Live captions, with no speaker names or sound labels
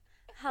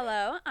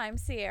Hello, I'm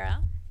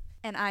Sierra.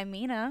 And I'm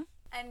Mina,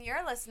 And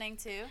you're listening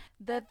to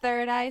the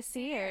Third Eye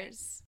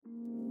Seers.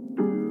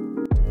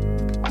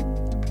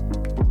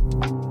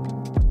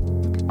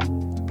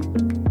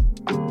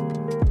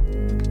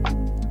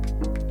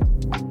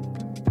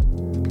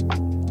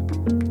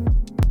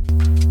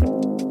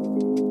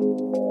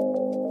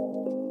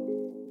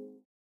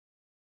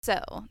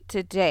 So,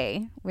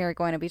 today we are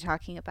going to be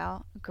talking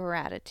about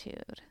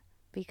gratitude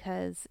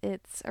because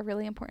it's a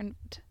really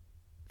important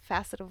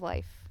facet of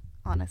life,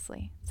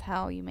 honestly. It's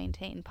how you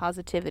maintain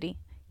positivity.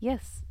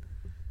 Yes.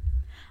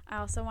 I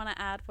also want to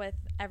add with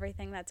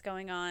everything that's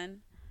going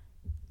on.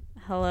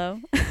 Hello.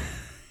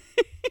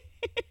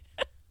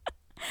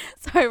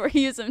 Sorry, we're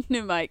using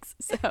new mics,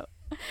 so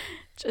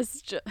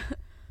just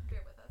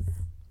bear with us.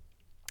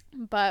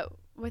 But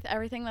with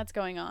everything that's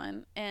going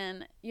on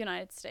in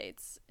United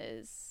States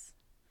is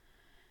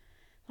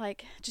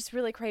like just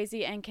really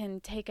crazy and can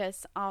take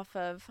us off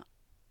of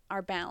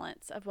our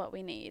balance of what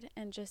we need,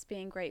 and just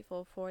being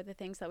grateful for the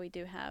things that we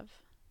do have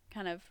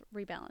kind of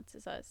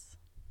rebalances us.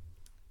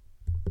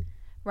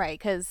 Right,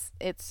 because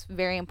it's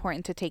very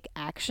important to take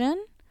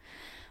action,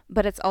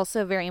 but it's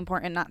also very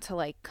important not to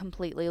like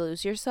completely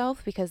lose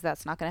yourself, because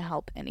that's not going to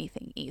help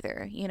anything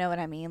either. You know what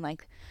I mean?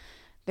 Like,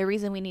 the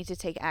reason we need to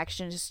take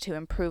action is to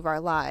improve our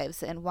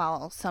lives, and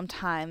while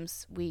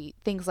sometimes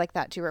things like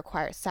that do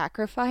require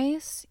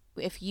sacrifice,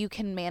 if you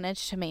can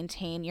manage to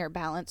maintain your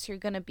balance, you're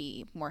going to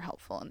be more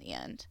helpful in the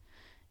end.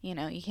 You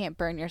know, you can't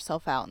burn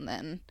yourself out and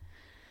then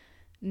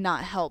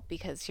not help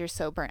because you're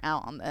so burnt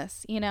out on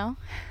this, you know?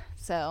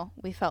 So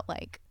we felt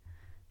like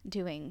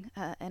doing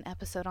an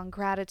episode on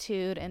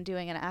gratitude and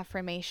doing an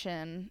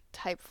affirmation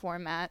type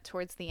format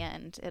towards the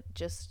end. It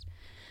just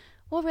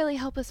will really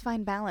help us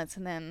find balance.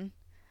 And then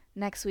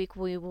next week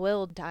we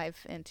will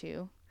dive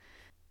into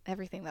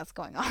everything that's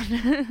going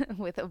on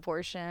with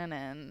abortion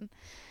and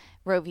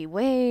Roe v.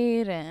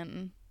 Wade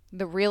and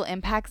the real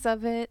impacts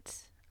of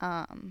it.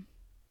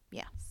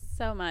 Yeah.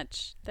 So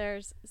much.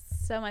 There's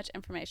so much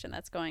information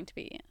that's going to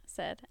be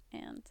said,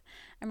 and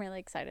I'm really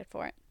excited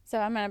for it. So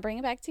I'm going to bring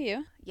it back to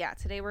you. Yeah,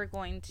 today we're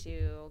going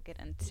to get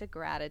into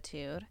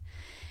gratitude,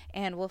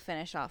 and we'll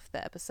finish off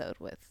the episode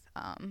with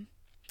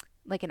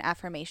like an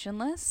affirmation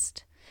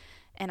list.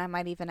 And I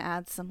might even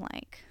add some,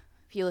 like,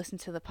 if you listen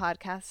to the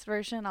podcast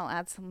version, I'll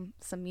add some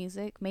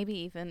music, maybe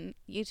even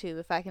YouTube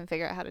if I can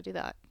figure out how to do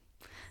that.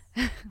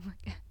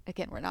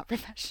 Again, we're not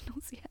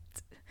professionals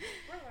yet.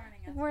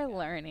 We're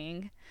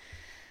learning.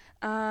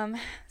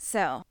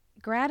 So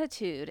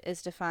gratitude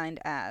is defined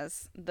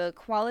as the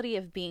quality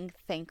of being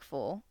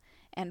thankful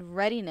and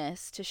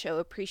readiness to show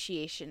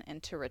appreciation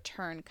and to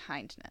return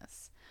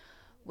kindness,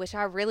 which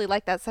I really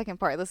like that second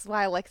part. This is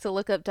why I like to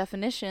look up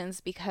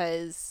definitions,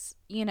 because,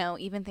 you know,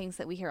 even things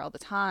that we hear all the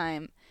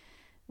time,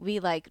 we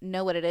like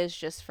know what it is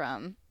just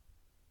from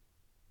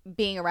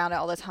being around it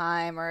all the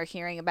time or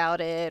hearing about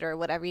it or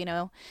whatever, you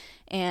know.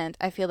 And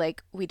I feel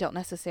like we don't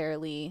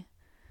necessarily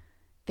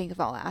think of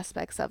all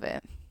aspects of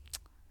it.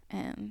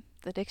 And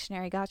the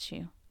dictionary got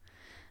you.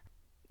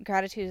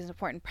 Gratitude is an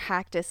important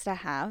practice to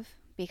have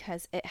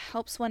because it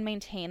helps one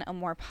maintain a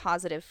more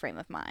positive frame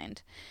of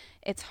mind.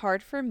 It's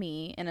hard for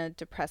me in a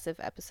depressive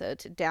episode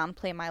to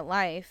downplay my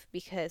life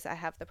because I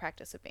have the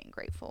practice of being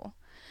grateful.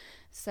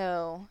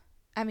 So,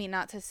 I mean,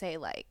 not to say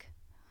like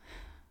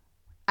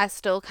I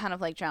still kind of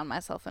like drown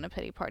myself in a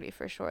pity party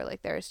for sure.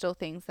 Like, there are still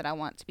things that I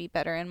want to be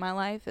better in my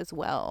life as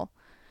well.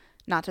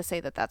 Not to say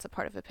that that's a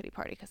part of a pity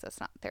party, because that's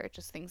not. They're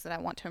just things that I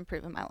want to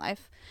improve in my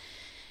life.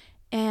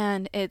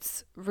 And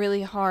it's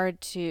really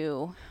hard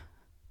to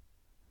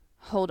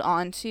hold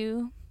on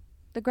to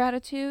the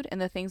gratitude and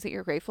the things that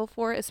you're grateful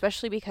for,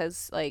 especially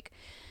because, like,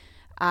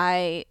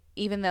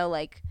 even though,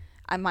 like,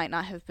 I might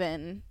not have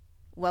been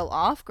well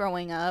off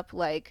growing up,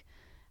 like,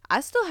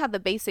 I still have the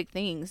basic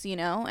things, you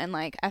know? And,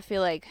 like, I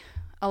feel like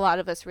a lot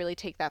of us really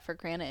take that for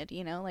granted,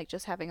 you know? Like,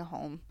 just having a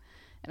home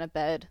and a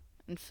bed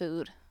and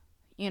food,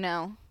 you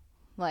know?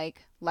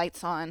 Like,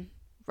 lights on,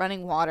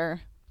 running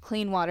water,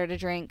 clean water to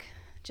drink,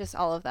 just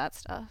all of that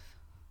stuff.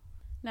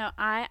 No,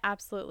 I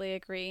absolutely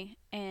agree.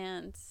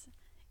 And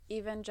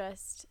even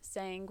just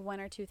saying one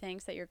or two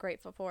things that you're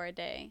grateful for a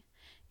day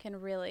can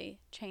really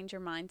change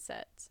your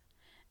mindset.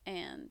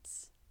 And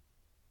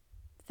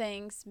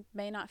things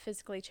may not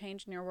physically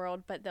change in your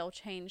world, but they'll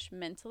change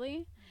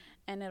mentally,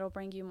 and it'll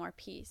bring you more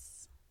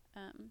peace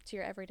to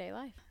your everyday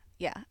life.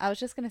 Yeah, I was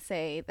just going to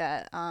say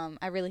that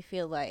I really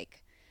feel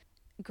like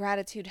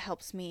gratitude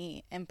helps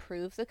me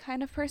improve the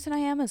kind of person I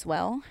am as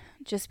well,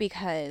 just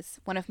because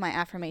one of my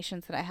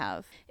affirmations that I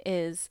have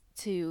is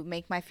to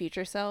make my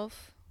future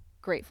self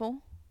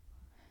grateful,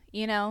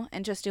 you know,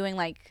 and just doing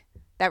like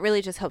that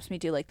really just helps me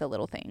do like the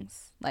little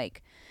things,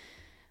 like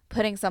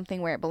putting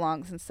something where it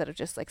belongs instead of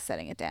just like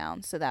setting it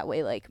down, so that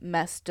way like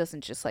mess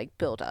doesn't just like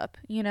build up,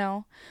 you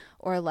know,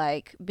 or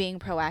like being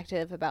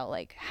proactive about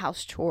like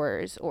house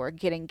chores or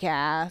getting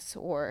gas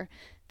or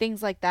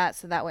things like that,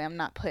 so that way I'm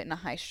not put in a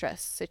high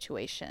stress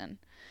situation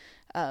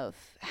of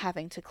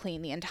having to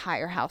clean the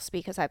entire house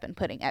because I've been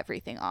putting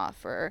everything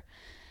off, or,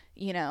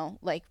 you know,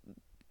 like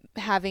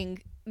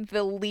having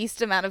the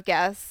least amount of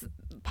gas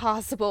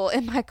possible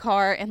in my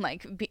car and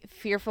like be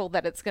fearful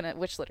that it's gonna,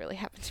 which literally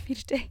happened to me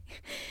today,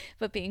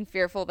 but being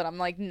fearful that I'm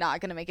like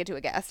not gonna make it to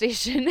a gas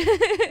station.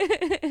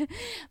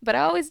 But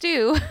I always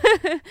do.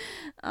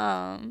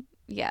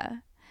 Yeah.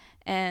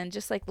 And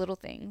just like little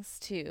things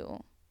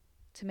to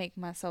make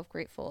myself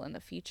grateful in the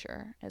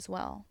future as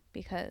well,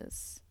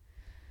 because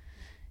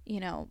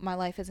my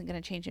life isn't going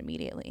to change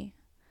immediately,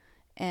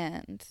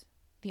 and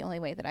the only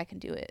way that I can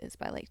do it is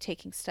by like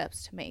taking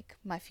steps to make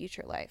my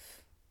future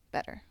life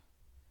better,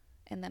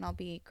 and then I'll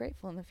be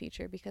grateful in the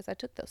future because I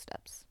took those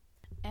steps.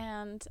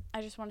 And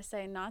I just want to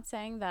say, not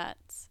saying that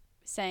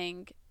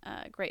saying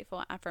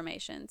grateful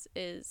affirmations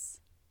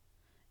is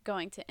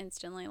going to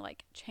instantly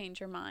like change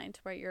your mind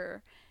where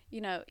you're,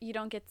 you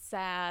don't get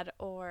sad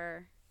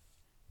or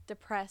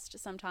depressed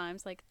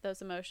sometimes. Like,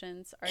 those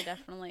emotions are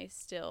definitely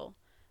still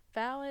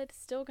valid,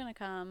 still gonna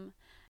come.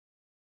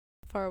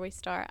 Before we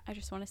start, I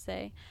just want to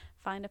say,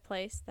 find a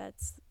place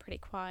that's pretty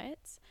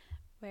quiet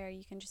where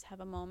you can just have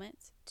a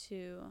moment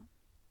to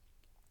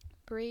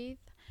breathe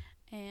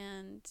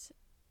and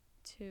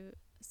to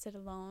sit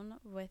alone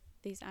with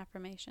these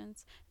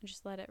affirmations and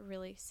just let it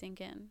really sink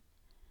in.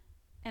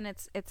 And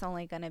it's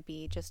only going to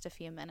be just a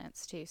few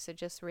minutes too, so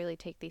just really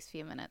take these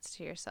few minutes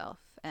to yourself.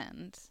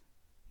 And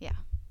yeah,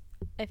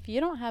 if you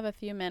don't have a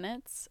few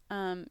minutes,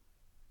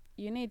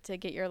 you need to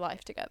get your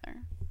life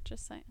together.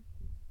 Just saying.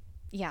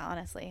 Yeah,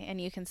 honestly. And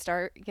you can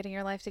start getting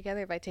your life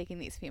together by taking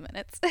these few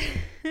minutes.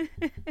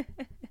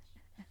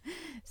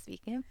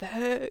 Speaking of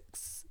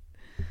facts.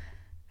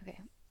 Okay.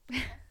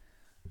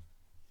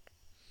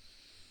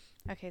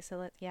 Okay,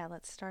 so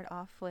let's start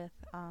off with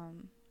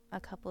a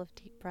couple of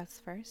deep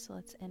breaths first. So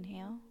let's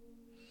inhale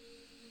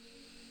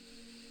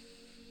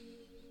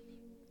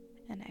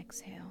and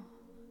exhale.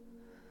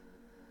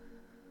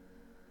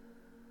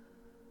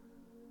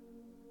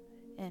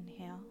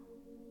 Inhale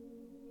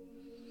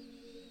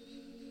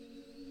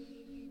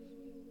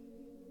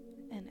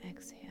and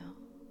exhale.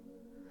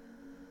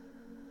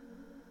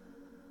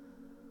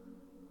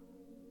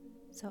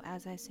 So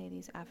as I say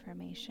these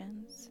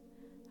affirmations,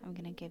 I'm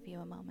going to give you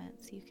a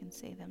moment so you can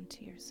say them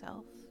to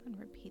yourself and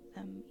repeat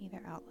them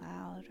either out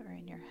loud or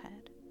in your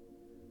head.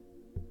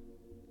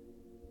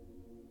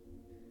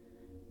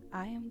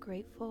 I am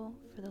grateful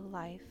for the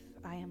life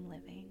I am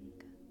living.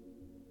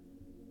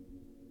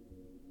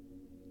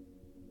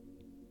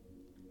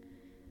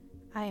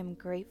 I am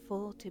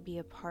grateful to be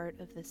a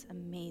part of this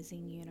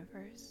amazing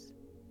universe.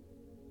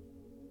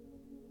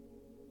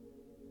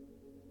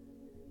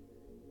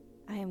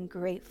 I am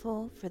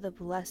grateful for the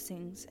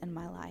blessings in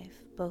my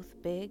life, both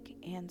big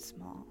and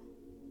small.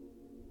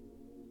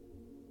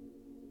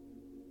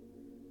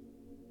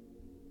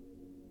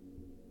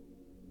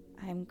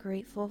 I am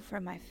grateful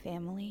for my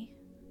family.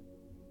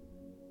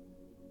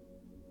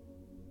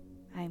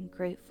 I am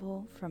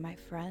grateful for my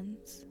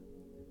friends.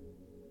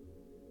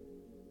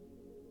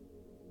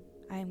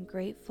 I am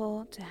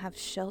grateful to have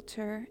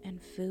shelter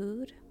and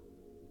food.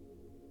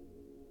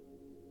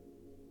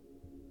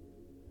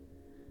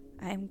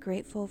 I am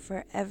grateful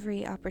for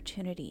every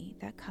opportunity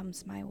that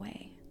comes my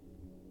way.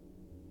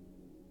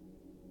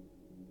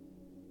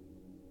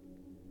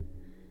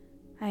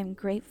 I am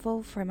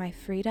grateful for my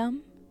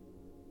freedom.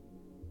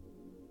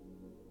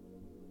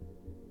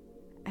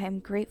 I am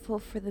grateful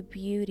for the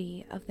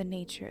beauty of the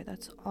nature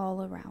that's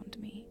all around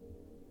me.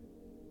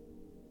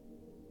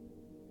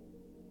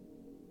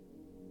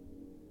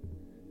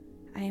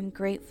 I am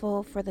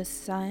grateful for the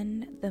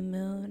sun, the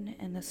moon,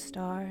 and the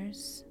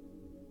stars.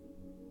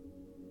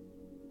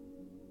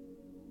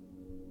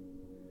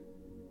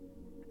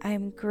 I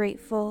am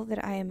grateful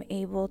that I am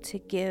able to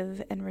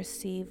give and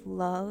receive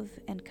love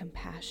and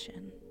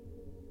compassion.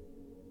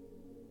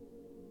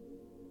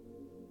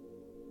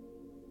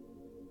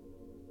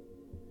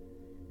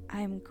 I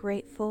am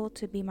grateful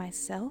to be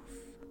myself.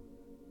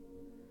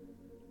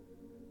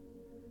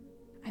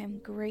 I am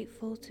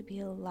grateful to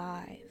be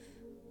alive.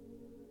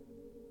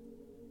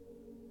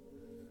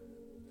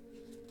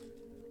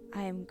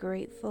 I am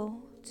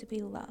grateful to be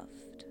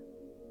loved.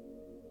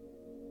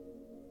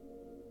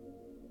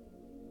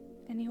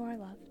 And you are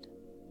loved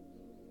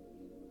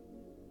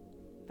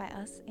by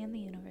us and the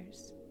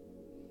universe.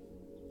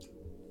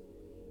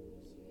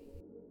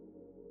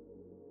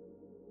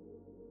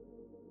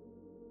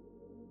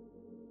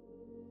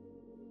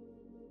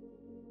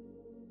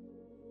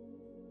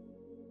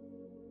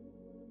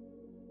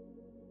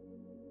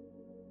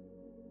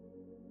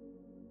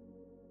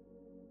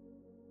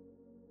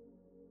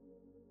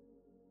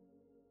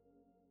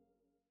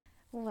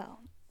 Well,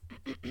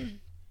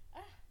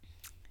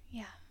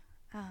 yeah.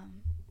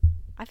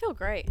 I feel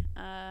great.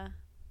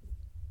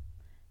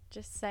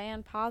 Just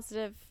saying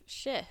positive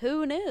shit.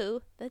 Who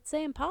knew that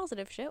saying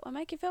positive shit would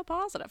make you feel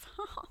positive?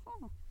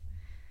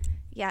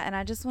 Yeah, and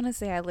I just want to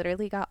say I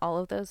literally got all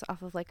of those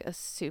off of like a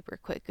super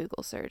quick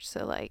Google search.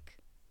 So like,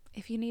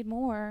 if you need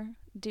more,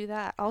 do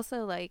that.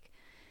 Also, like,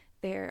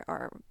 there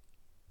are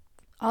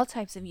all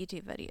types of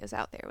YouTube videos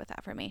out there with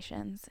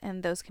affirmations,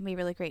 and those can be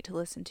really great to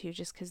listen to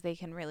just because they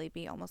can really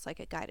be almost like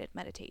a guided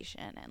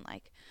meditation and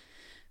like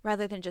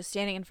rather than just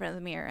standing in front of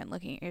the mirror and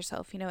looking at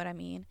yourself. You know what I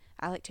mean?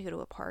 I like to go to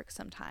a park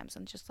sometimes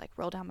and just like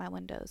roll down my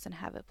windows and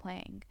have it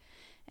playing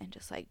and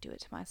just like do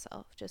it to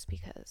myself just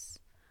because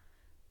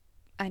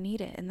I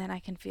need it. And then I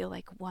can feel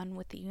like one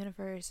with the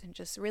universe and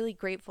just really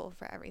grateful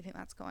for everything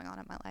that's going on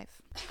in my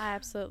life. I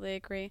absolutely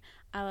agree.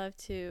 I love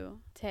to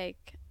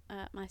take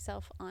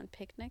myself on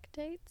picnic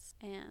dates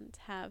and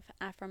have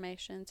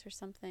affirmations or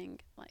something,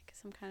 like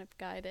some kind of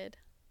guided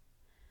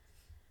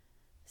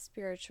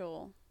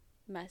spiritual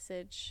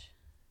message,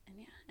 and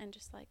yeah, and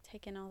just like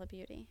take in all the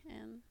beauty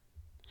and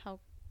how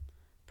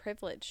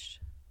privileged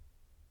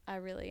I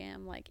really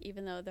am. Like,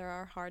 even though there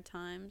are hard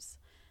times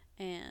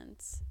and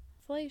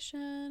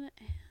inflation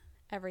and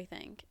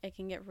everything, it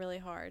can get really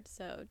hard.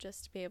 So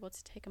just to be able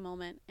to take a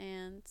moment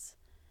and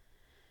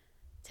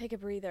take a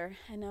breather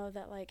and know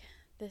that like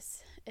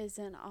this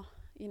isn't all,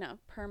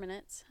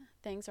 permanent.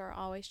 Things are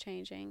always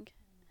changing,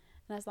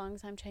 and as long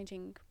as I'm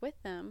changing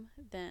with them,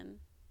 then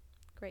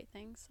great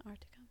things are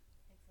to come.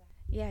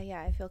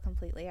 Yeah, I feel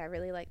completely. I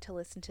really like to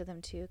listen to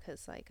them too,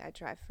 because like I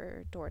drive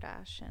for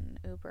DoorDash and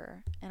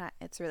Uber, and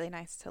it's really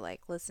nice to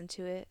like listen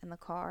to it in the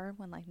car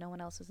when like no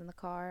one else is in the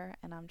car,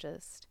 and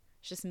it's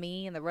just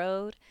me and the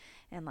road,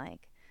 and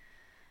like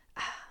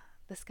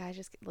the sky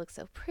just looks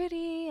so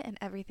pretty, and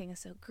everything is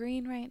so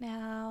green right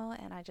now,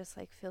 and I just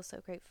like feel so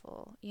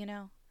grateful,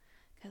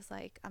 because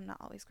like I'm not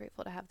always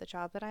grateful to have the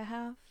job that I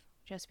have,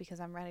 just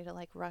because I'm ready to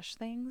like rush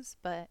things,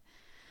 but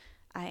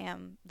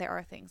there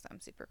are things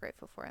I'm super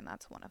grateful for, and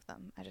that's one of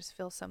them. I just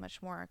feel so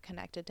much more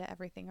connected to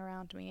everything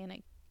around me,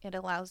 and it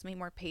allows me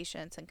more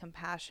patience and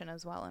compassion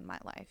as well in my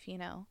life,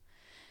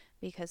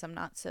 because I'm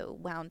not so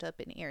wound up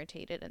and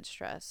irritated and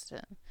stressed,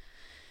 and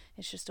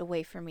it's just a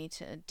way for me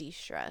to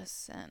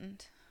de-stress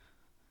and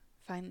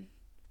find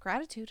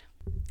gratitude.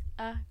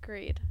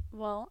 Agreed.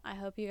 Well, I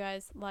hope you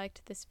guys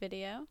liked this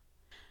video.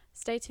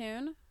 Stay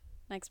tuned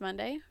next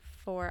Monday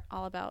for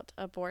all about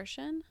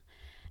abortion.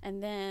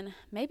 And then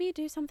maybe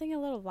do something a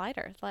little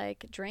lighter,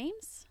 like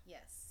dreams.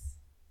 Yes.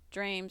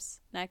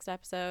 Dreams, next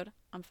episode.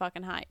 I'm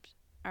fucking hyped.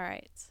 All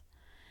right.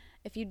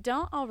 If you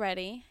don't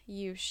already,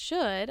 you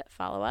should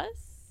follow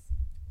us.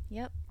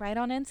 Yep, right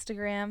on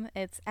Instagram.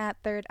 It's at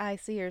Third Eye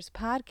Seers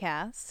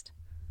Podcast.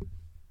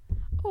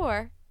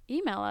 Or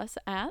email us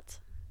at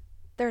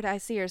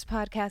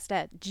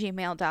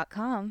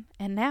thirdeyeseerspodcast@gmail.com.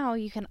 And now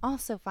you can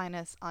also find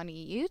us on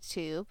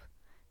YouTube,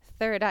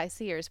 Third Eye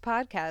Seers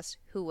Podcast.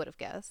 Who would have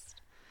guessed?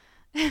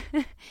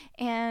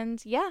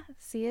 And yeah,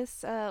 see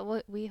us.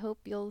 We hope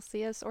you'll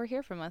see us or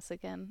hear from us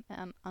again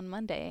on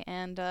Monday.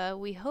 And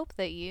we hope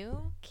that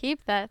you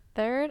keep that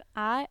third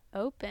eye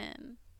open.